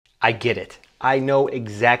I get it. I know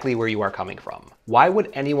exactly where you are coming from. Why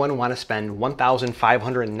would anyone want to spend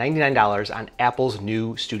 $1,599 on Apple's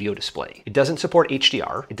new Studio Display? It doesn't support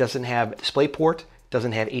HDR, it doesn't have DisplayPort,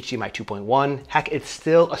 doesn't have HDMI 2.1, heck, it's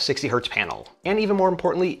still a 60 Hertz panel. And even more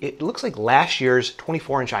importantly, it looks like last year's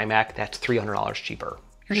 24-inch iMac that's $300 cheaper.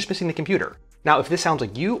 You're just missing the computer. Now, if this sounds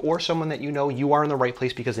like you or someone that you know, you are in the right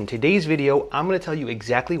place, because in today's video, I'm going to tell you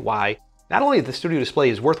exactly why not only the Studio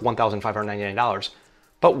Display is worth $1,599,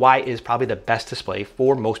 but why it is probably the best display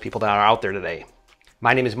for most people that are out there today.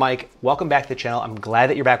 My name is Mike. Welcome back to the channel. I'm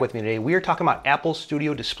glad that you're back with me today. We are talking about Apple's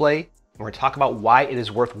Studio Display, and we're going to talk about why it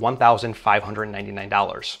is worth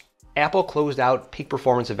 $1,599. Apple closed out Peak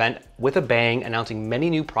Performance event with a bang, announcing many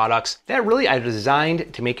new products that really are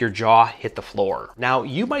designed to make your jaw hit the floor. Now,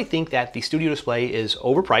 you might think that the Studio Display is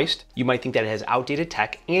overpriced, you might think that it has outdated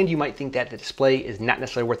tech, and you might think that the display is not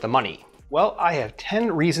necessarily worth the money. Well, I have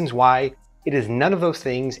 10 reasons why it is none of those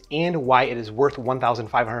things and why it is worth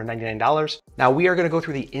 $1,599. Now, we are going to go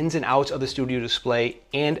through the ins and outs of the Studio Display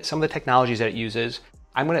and some of the technologies that it uses.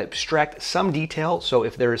 I'm going to abstract some detail, so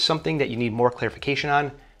if there is something that you need more clarification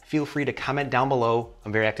on, feel free to comment down below.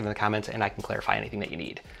 I'm very active in the comments and I can clarify anything that you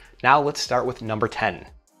need. Now let's start with number 10.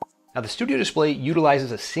 Now, the Studio Display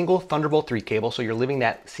utilizes a single Thunderbolt 3 cable, so you're living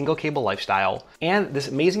that single cable lifestyle. And this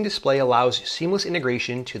amazing display allows seamless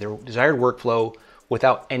integration to the desired workflow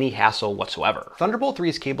without any hassle whatsoever. Thunderbolt 3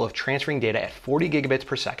 is capable of transferring data at 40 gigabits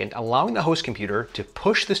per second, allowing the host computer to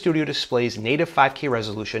push the Studio Display's native 5K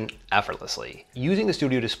resolution effortlessly. Using the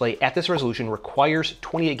Studio Display at this resolution requires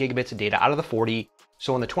 28 gigabits of data out of the 40.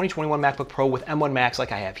 So on the 2021 MacBook Pro with M1 Max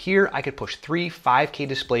like I have here, I could push 3 5K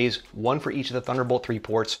displays, one for each of the Thunderbolt 3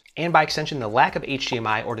 ports, and by extension, the lack of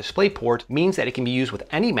HDMI or DisplayPort means that it can be used with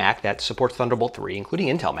any Mac that supports Thunderbolt 3, including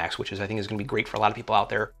Intel Macs, which I think is going to be great for a lot of people out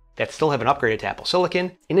there that still haven't upgraded to Apple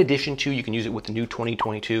Silicon. In addition to, you can use it with the new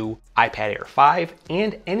 2022 iPad Air 5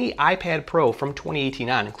 and any iPad Pro from 2018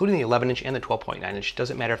 on, including the 11-inch and the 12.9-inch.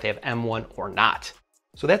 Doesn't matter if they have M1 or not.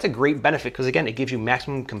 So that's a great benefit because, again, it gives you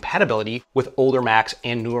maximum compatibility with older Macs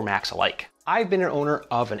and newer Macs alike. I've been an owner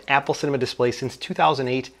of an Apple Cinema display since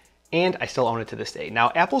 2008, and I still own it to this day.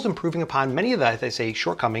 Now, Apple's improving upon many of the, as I say,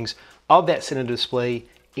 shortcomings of that Cinema display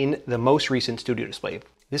in the most recent Studio Display.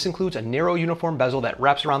 This includes a narrow uniform bezel that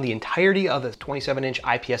wraps around the entirety of the 27-inch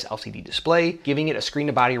IPS LCD display, giving it a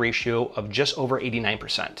screen-to-body ratio of just over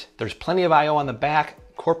 89%. There's plenty of I/O on the back,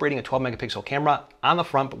 incorporating a 12-megapixel camera on the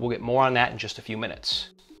front, but we'll get more on that in just a few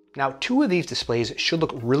minutes. Now, two of these displays should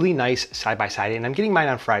look really nice side by side, and I'm getting mine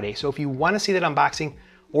on Friday, so if you want to see that unboxing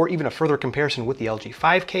or even a further comparison with the LG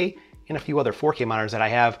 5K and a few other 4K monitors that I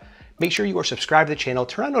have, make sure you are subscribed to the channel,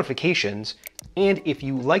 turn on notifications, and if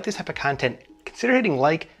you like this type of content, consider hitting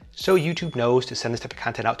like so YouTube knows to send this type of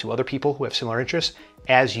content out to other people who have similar interests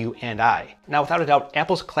as you and I. Now, without a doubt,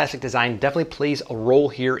 Apple's classic design definitely plays a role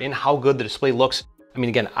here in how good the display looks. I mean,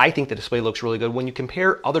 again, I think the display looks really good. When you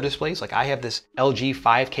compare other displays, like I have this LG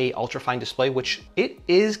 5K ultrafine display, which it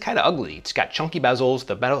is kind of ugly. It's got chunky bezels.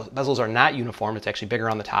 The bezels are not uniform. It's actually bigger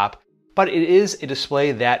on the top. But it is a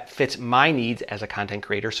display that fits my needs as a content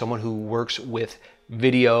creator, someone who works with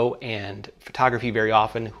video and photography very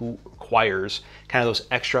often, who requires kind of those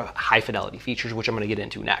extra high fidelity features, which I'm going to get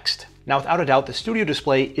into next. Now, without a doubt, the Studio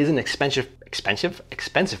Display is an expensive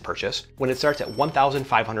purchase when it starts at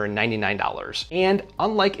 $1,599. And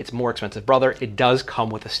unlike its more expensive brother, it does come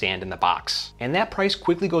with a stand in the box. And that price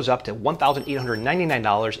quickly goes up to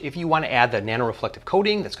 $1,899 if you want to add the nano reflective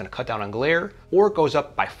coating that's going to cut down on glare, or it goes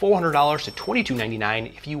up by $400 to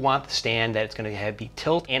 $2,299 if you want the stand that's going to be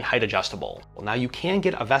tilt and height adjustable. Well, now you can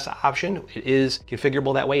get a VESA option. It is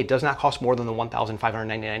configurable that way. It does not cost more than the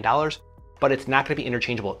 $1,599. But it's not going to be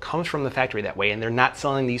interchangeable. It comes from the factory that way, and they're not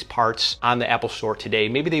selling these parts on the Apple Store today.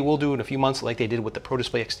 Maybe they will do in a few months like they did with the Pro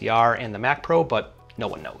Display XDR and the Mac Pro, but no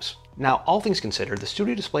one knows. Now, all things considered, the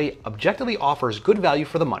Studio Display objectively offers good value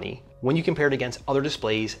for the money when you compare it against other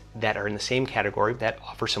displays that are in the same category that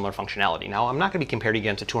offer similar functionality. Now, I'm not going to be compared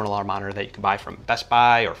against a $200 monitor that you can buy from Best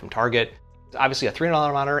Buy or from Target. Obviously, a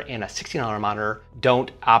 $300 monitor and a $16 monitor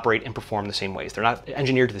don't operate and perform the same ways. They're not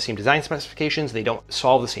engineered to the same design specifications. They don't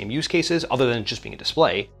solve the same use cases other than just being a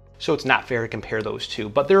display. So it's not fair to compare those two.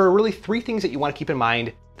 But there are really three things that you want to keep in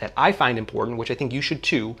mind that I find important, which I think you should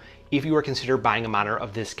too, if you are consider buying a monitor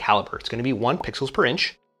of this caliber. It's going to be 1, pixels per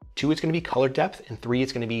inch, 2, it's going to be color depth, and 3,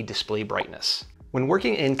 it's going to be display brightness. When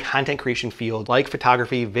working in content creation field like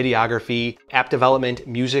photography, videography, app development,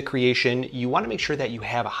 music creation, you want to make sure that you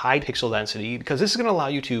have a high pixel density because this is going to allow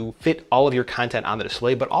you to fit all of your content on the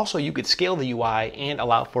display, but also you could scale the UI and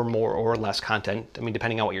allow for more or less content, I mean,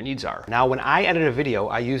 depending on what your needs are. Now, when I edit a video,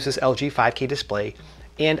 I use this LG 5K display,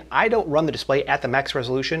 And I don't run the display at the max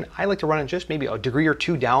resolution. I like to run it just maybe a degree or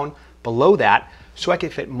two down below that so I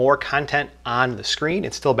can fit more content on the screen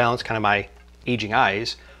and still balance kind of my aging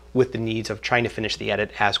eyes with the needs of trying to finish the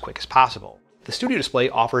edit as quick as possible. The Studio Display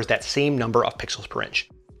offers that same number of pixels per inch,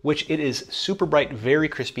 which it is super bright, very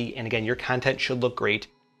crispy, and again, your content should look great,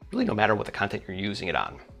 really no matter what the content you're using it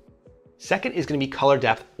on. Second is going to be color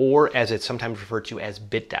depth, or as it's sometimes referred to as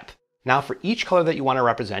bit depth. Now for each color that you want to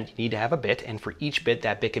represent, you need to have a bit, and for each bit,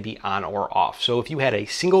 that bit could be on or off. So if you had a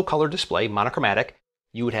single color display, monochromatic,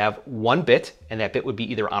 you would have one bit, and that bit would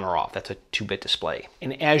be either on or off. That's a 2-bit display.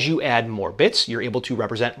 And as you add more bits, you're able to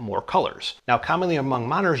represent more colors. Now, commonly among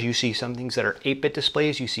monitors, you see some things that are 8-bit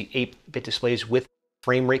displays. You see 8-bit displays with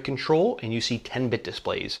frame rate control, and you see 10-bit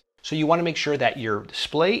displays. So you want to make sure that your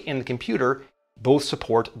display and the computer both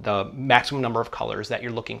support the maximum number of colors that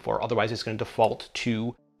you're looking for. Otherwise, it's going to default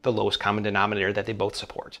to the lowest common denominator that they both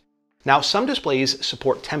support. Now, some displays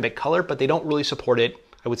support 10-bit color, but they don't really support it,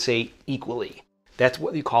 I would say, equally. That's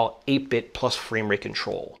what you call 8-bit plus frame rate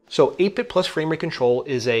control. So 8-bit plus frame rate control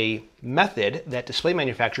is a method that display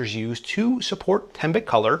manufacturers use to support 10-bit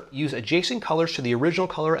color, use adjacent colors to the original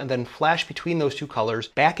color, and then flash between those two colors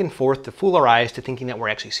back and forth to fool our eyes to thinking that we're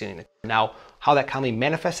actually seeing it. Now, how that commonly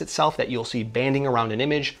manifests itself, that you'll see banding around an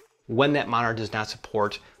image when that monitor does not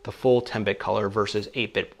support the full 10-bit color versus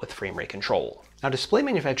 8-bit with frame rate control. Now, display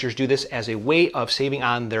manufacturers do this as a way of saving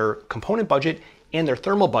on their component budget and their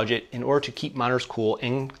thermal budget in order to keep monitors cool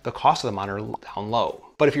and the cost of the monitor down low.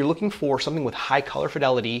 But if you're looking for something with high color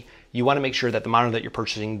fidelity, you want to make sure that the monitor that you're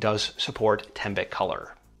purchasing does support 10-bit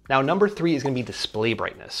color. Now, number 3 is going to be display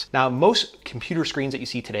brightness. Now, most computer screens that you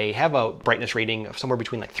see today have a brightness rating of somewhere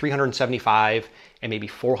between like 375 and maybe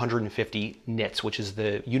 450 nits, which is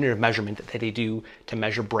the unit of measurement that they do to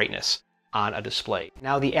measure brightness on a display.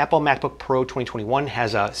 Now, the Apple MacBook Pro 2021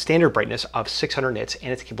 has a standard brightness of 600 nits,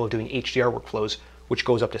 and it's capable of doing HDR workflows, which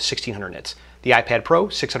goes up to 1600 nits. The iPad Pro,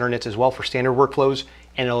 600 nits as well for standard workflows,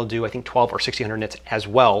 and it'll do, I think, 12 or 1600 nits as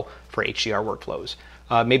well for HDR workflows.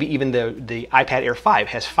 Maybe even the iPad Air 5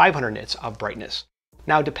 has 500 nits of brightness.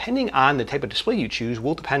 Now, depending on the type of display you choose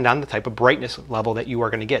will depend on the type of brightness level that you are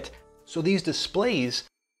going to get. So these displays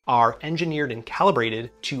are engineered and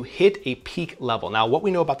calibrated to hit a peak level. Now, what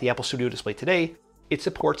we know about the Apple Studio Display today, it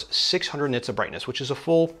supports 600 nits of brightness, which is a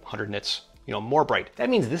full 100 nits, more bright. That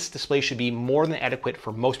means this display should be more than adequate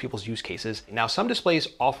for most people's use cases. Now, some displays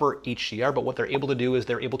offer HDR, but what they're able to do is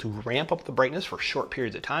they're able to ramp up the brightness for short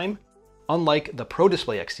periods of time, unlike the Pro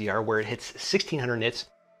Display XDR, where it hits 1600 nits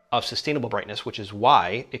of sustainable brightness, which is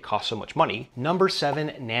why it costs so much money. Number 7,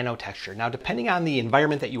 nanotexture. Now, depending on the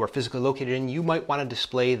environment that you are physically located in, you might want a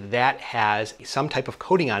display that has some type of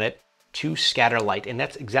coating on it to scatter light, and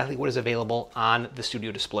that's exactly what is available on the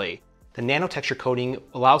Studio Display. The nanotexture coating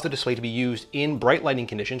allows the display to be used in bright lighting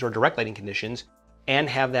conditions or direct lighting conditions and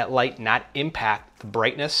have that light not impact the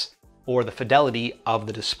brightness or the fidelity of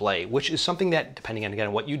the display, which is something that, depending on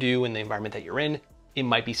again what you do and the environment that you're in, it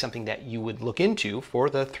might be something that you would look into for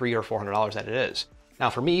the $300 or $400 that it is. Now,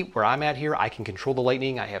 for me, where I'm at here, I can control the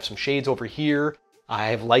lighting. I have some shades over here. I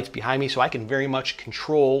have lights behind me, so I can very much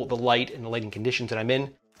control the light and the lighting conditions that I'm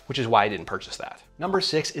in, which is why I didn't purchase that. Number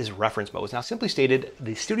 6 is reference modes. Now, simply stated,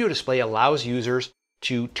 the Studio Display allows users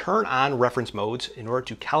to turn on reference modes in order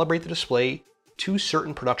to calibrate the display to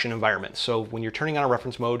certain production environments. So when you're turning on a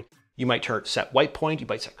reference mode, you might set white point, you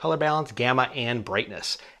might set color balance, gamma, and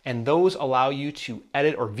brightness. And those allow you to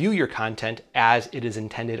edit or view your content as it is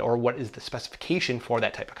intended or what is the specification for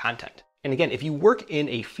that type of content. And again, if you work in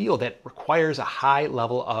a field that requires a high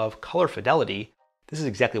level of color fidelity, this is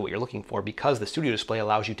exactly what you're looking for because the Studio Display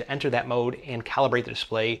allows you to enter that mode and calibrate the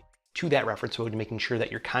display to that reference mode, making sure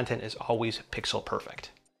that your content is always pixel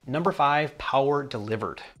perfect. Number 5, power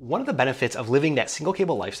delivered. One of the benefits of living that single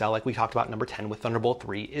cable lifestyle, like we talked about in number 10 with Thunderbolt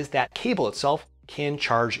 3, is that cable itself can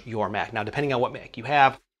charge your Mac. Now, depending on what Mac you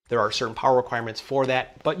have, there are certain power requirements for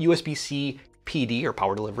that, but USB-C PD or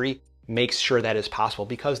power delivery makes sure that is possible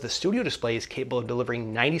because the Studio Display is capable of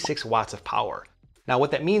delivering 96 watts of power. Now, what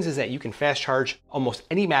that means is that you can fast charge almost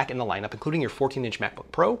any Mac in the lineup, including your 14-inch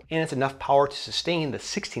MacBook Pro, and it's enough power to sustain the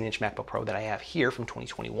 16-inch MacBook Pro that I have here from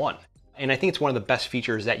 2021. And I think it's one of the best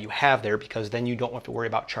features that you have there because then you don't have to worry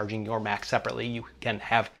about charging your Mac separately. You can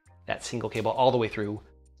have that single cable all the way through,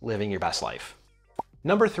 living your best life.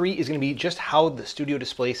 Number 3 is going to be just how the Studio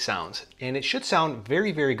Display sounds. And it should sound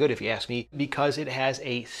very, very good if you ask me, because it has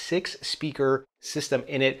a 6-speaker system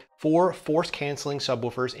in it, 4 force-canceling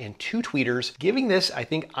subwoofers and 2 tweeters, giving this, I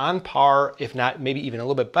think, on par, if not maybe even a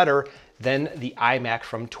little bit better than the iMac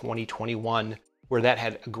from 2021, where that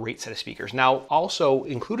had a great set of speakers. Now, also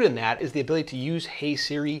included in that is the ability to use Hey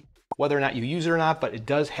Siri whether or not you use it or not, but it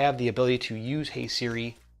does have the ability to use Hey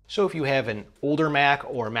Siri. So if you have an older Mac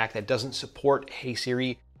or a Mac that doesn't support Hey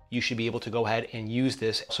Siri, you should be able to go ahead and use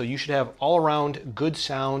this. So you should have all around good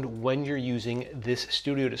sound when you're using this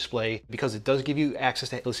studio display, because it does give you access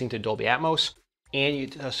to listening to Dolby Atmos, and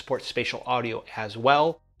it supports spatial audio as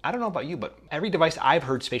well. I don't know about you, but every device I've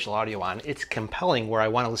heard spatial audio on, it's compelling where I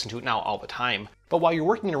want to listen to it now all the time. But while you're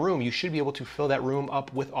working in a room, you should be able to fill that room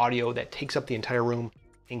up with audio that takes up the entire room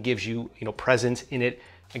and gives you, presence in it.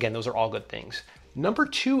 Again, those are all good things. Number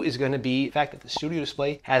 2 is going to be the fact that the studio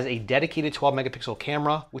display has a dedicated 12 megapixel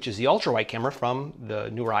camera, which is the ultra wide camera from the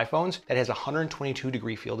newer iPhones that has a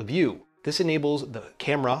 122-degree field of view. This enables the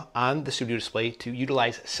camera on the studio display to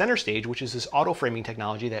utilize center stage, which is this auto framing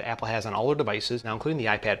technology that Apple has on all their devices, now including the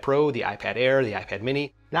iPad Pro, the iPad Air, the iPad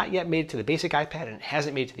Mini. Not yet made it to the basic iPad, and it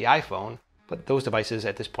hasn't made it to the iPhone, but those devices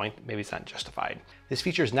at this point, maybe it's not justified. This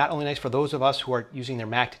feature is not only nice for those of us who are using their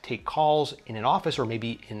Mac to take calls in an office or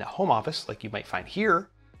maybe in a home office like you might find here,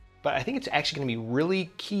 but I think it's actually going to be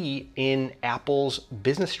really key in Apple's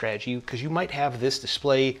business strategy, because you might have this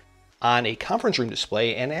display on a conference room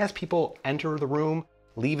display, and as people enter the room,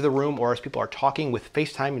 leave the room, or as people are talking with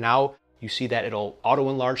FaceTime now, you see that it'll auto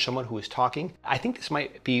enlarge someone who is talking. I think this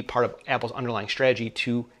might be part of Apple's underlying strategy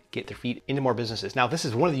to get their feet into more businesses. Now, this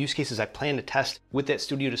is one of the use cases I plan to test with that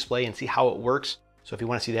studio display and see how it works. So if you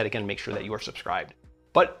want to see that again, make sure that you are subscribed.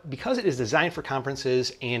 But because it is designed for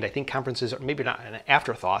conferences, and I think conferences are maybe not an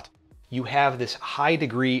afterthought, you have this high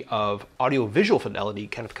degree of audio-visual fidelity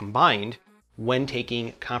kind of combined when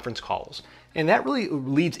taking conference calls. And that really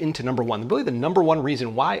leads into number 1, really the number 1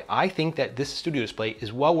 reason why I think that this studio display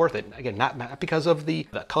is well worth it. Again, not because of the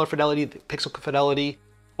color fidelity, the pixel fidelity,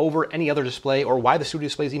 over any other display, or why the studio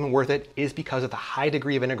display is even worth it, is because of the high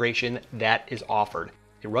degree of integration that is offered.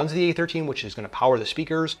 It runs the A13, which is going to power the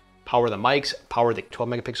speakers, power the mics, power the 12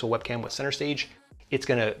 megapixel webcam with center stage. It's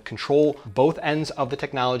going to control both ends of the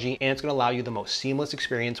technology, and it's going to allow you the most seamless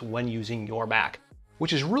experience when using your Mac,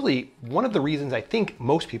 which is really one of the reasons I think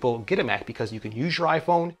most people get a Mac, because you can use your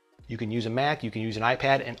iPhone, you can use a Mac, you can use an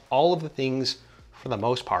iPad, and all of the things, for the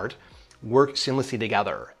most part, work seamlessly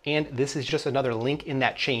together. And this is just another link in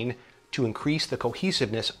that chain to increase the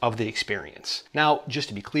cohesiveness of the experience. Now, just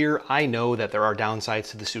to be clear, I know that there are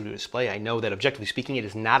downsides to the studio display. I know that objectively speaking, it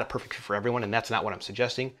is not a perfect fit for everyone, and that's not what I'm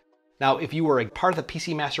suggesting. Now, if you were a part of the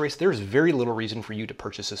PC master race, there's very little reason for you to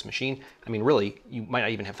purchase this machine. I mean, really, you might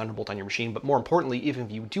not even have Thunderbolt on your machine, but more importantly, even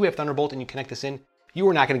if you do have Thunderbolt and you connect this in, you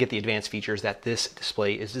are not going to get the advanced features that this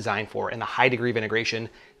display is designed for and the high degree of integration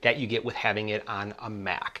that you get with having it on a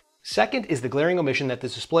Mac. Second is the glaring omission that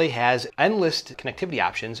this display has endless connectivity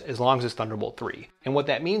options as long as it's Thunderbolt 3. And what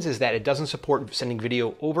that means is that it doesn't support sending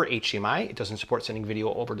video over HDMI, it doesn't support sending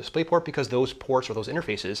video over DisplayPort, because those ports or those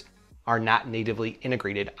interfaces are not natively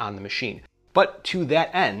integrated on the machine. But to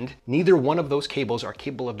that end, neither one of those cables are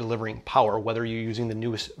capable of delivering power, whether you're using the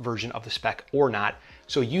newest version of the spec or not.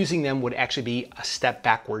 So using them would actually be a step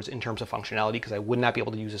backwards in terms of functionality, because I would not be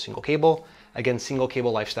able to use a single cable. Again, single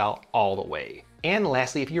cable lifestyle all the way. And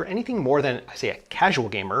lastly, if you're anything more than, say, a casual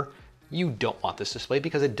gamer, you don't want this display,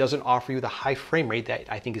 because it doesn't offer you the high frame rate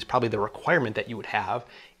that I think is probably the requirement that you would have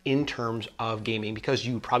in terms of gaming, because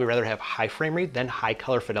you would probably rather have high frame rate than high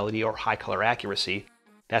color fidelity or high color accuracy.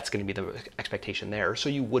 That's going to be the expectation there. So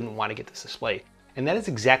you wouldn't want to get this display. And that is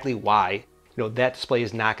exactly why, that display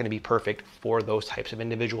is not going to be perfect for those types of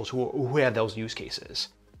individuals who have those use cases.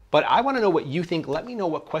 But I want to know what you think. Let me know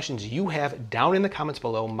what questions you have down in the comments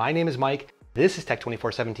below. My name is Mike. This is Tech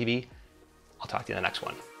 24/7 TV. I'll talk to you in the next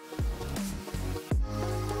one.